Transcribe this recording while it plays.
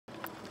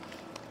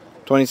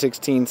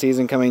2016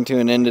 season coming to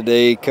an end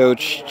today.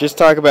 Coach, just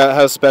talk about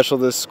how special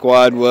this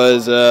squad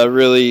was, a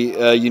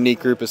really unique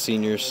group of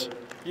seniors.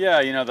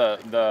 Yeah, you know,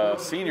 the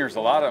seniors,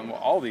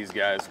 all these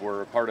guys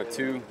were a part of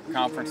 2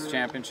 conference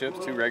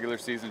championships, 2 regular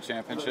season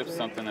championships,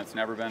 something that's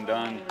never been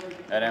done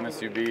at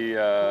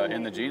MSUB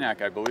in the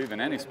GNAC, I believe, in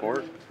any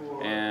sport,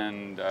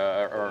 and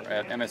or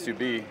at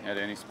MSUB at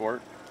any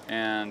sport.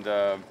 And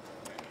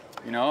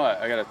you know,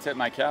 I got to tip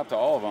my cap to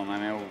all of them. I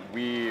mean,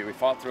 we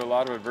fought through a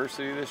lot of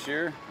adversity this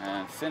year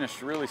and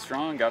finished really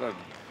strong. Got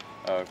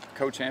a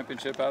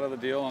co-championship out of the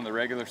deal in the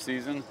regular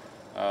season.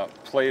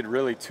 Played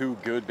really 2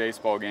 good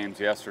baseball games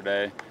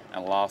yesterday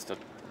and lost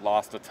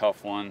a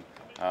tough one.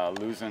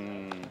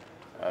 Losing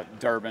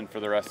Durbin for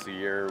the rest of the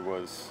year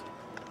was,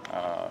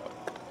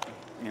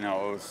 you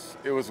know,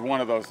 it was one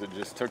of those that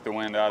just took the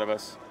wind out of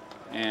us,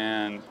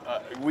 and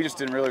we just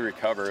didn't really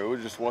recover.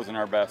 It just wasn't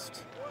our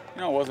best. You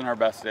know, it wasn't our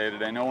best day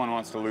today. No one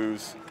wants to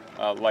lose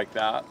like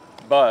that.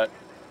 But,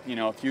 you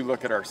know, if you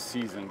look at our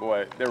season,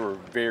 boy, there were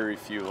very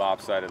few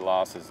lopsided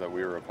losses that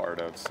we were a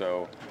part of.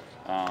 So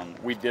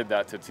we did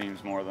that to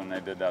teams more than they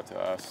did that to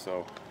us.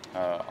 So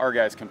our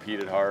guys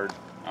competed hard,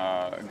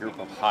 a group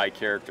of high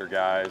character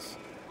guys.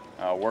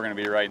 We're going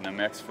to be right in the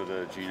mix for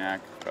the GNAC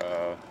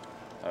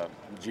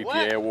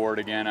GPA award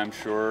again, I'm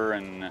sure,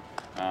 and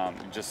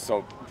just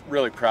so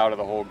really proud of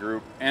the whole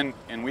group. And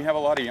we have a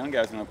lot of young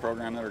guys in the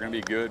program that are going to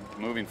be good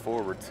moving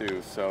forward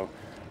too. So,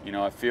 you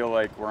know, I feel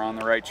like we're on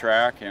the right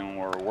track and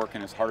we're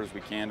working as hard as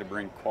we can to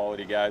bring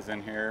quality guys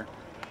in here,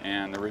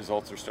 and the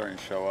results are starting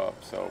to show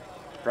up. So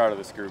proud of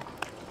this group.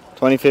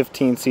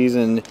 2015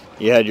 season,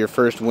 you had your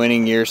first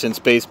winning year since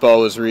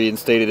baseball was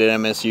reinstated at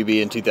MSUB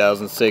in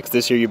 2006.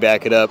 This year you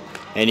back it up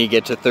and you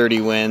get to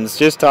 30 wins.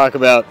 Just talk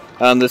about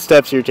the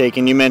steps you're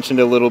taking. You mentioned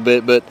a little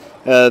bit, but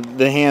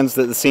the hands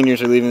that the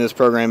seniors are leaving this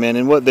program in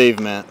and what they've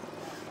meant.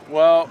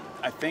 Well,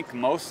 I think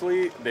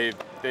mostly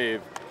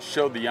they've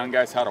showed the young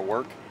guys how to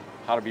work,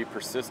 how to be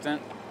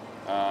persistent,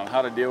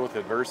 how to deal with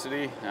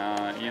adversity.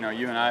 You know,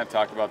 you and I have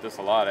talked about this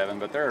a lot, Evan,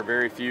 but there are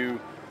very few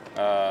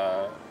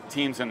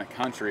teams in the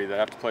country that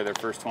have to play their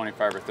first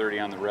 25 or 30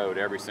 on the road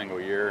every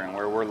single year, and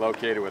where we're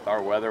located with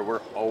our weather,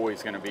 we're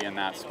always going to be in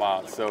that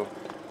spot. So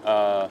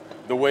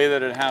the way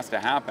that it has to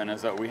happen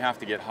is that we have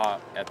to get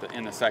hot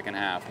in the second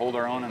half, hold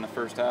our own in the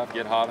first half,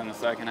 get hot in the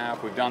second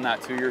half. We've done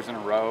that 2 years in a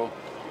row.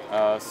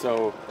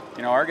 So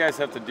you know, our guys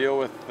have to deal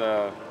with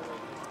a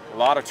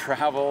lot of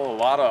travel, a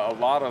lot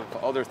of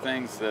other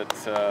things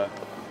that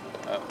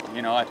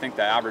you know, I think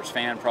the average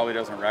fan probably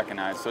doesn't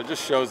recognize. So it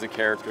just shows the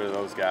character of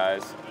those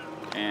guys.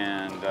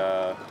 And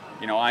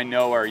you know, I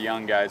know our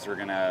young guys are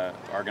gonna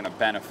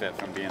benefit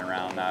from being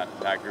around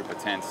that group of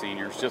 10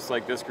 seniors, just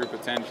like this group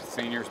of 10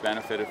 seniors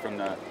benefited from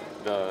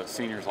the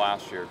seniors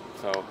last year.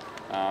 So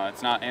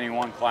it's not any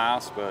one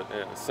class, but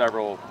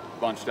several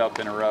bunched up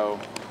in a row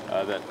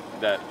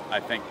that I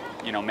think,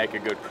 you know, make a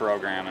good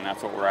program, and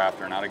that's what we're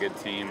after. Not a good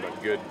team, but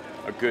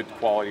a good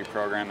quality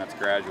program that's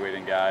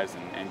graduating guys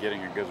and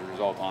getting a good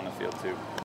result on the field too.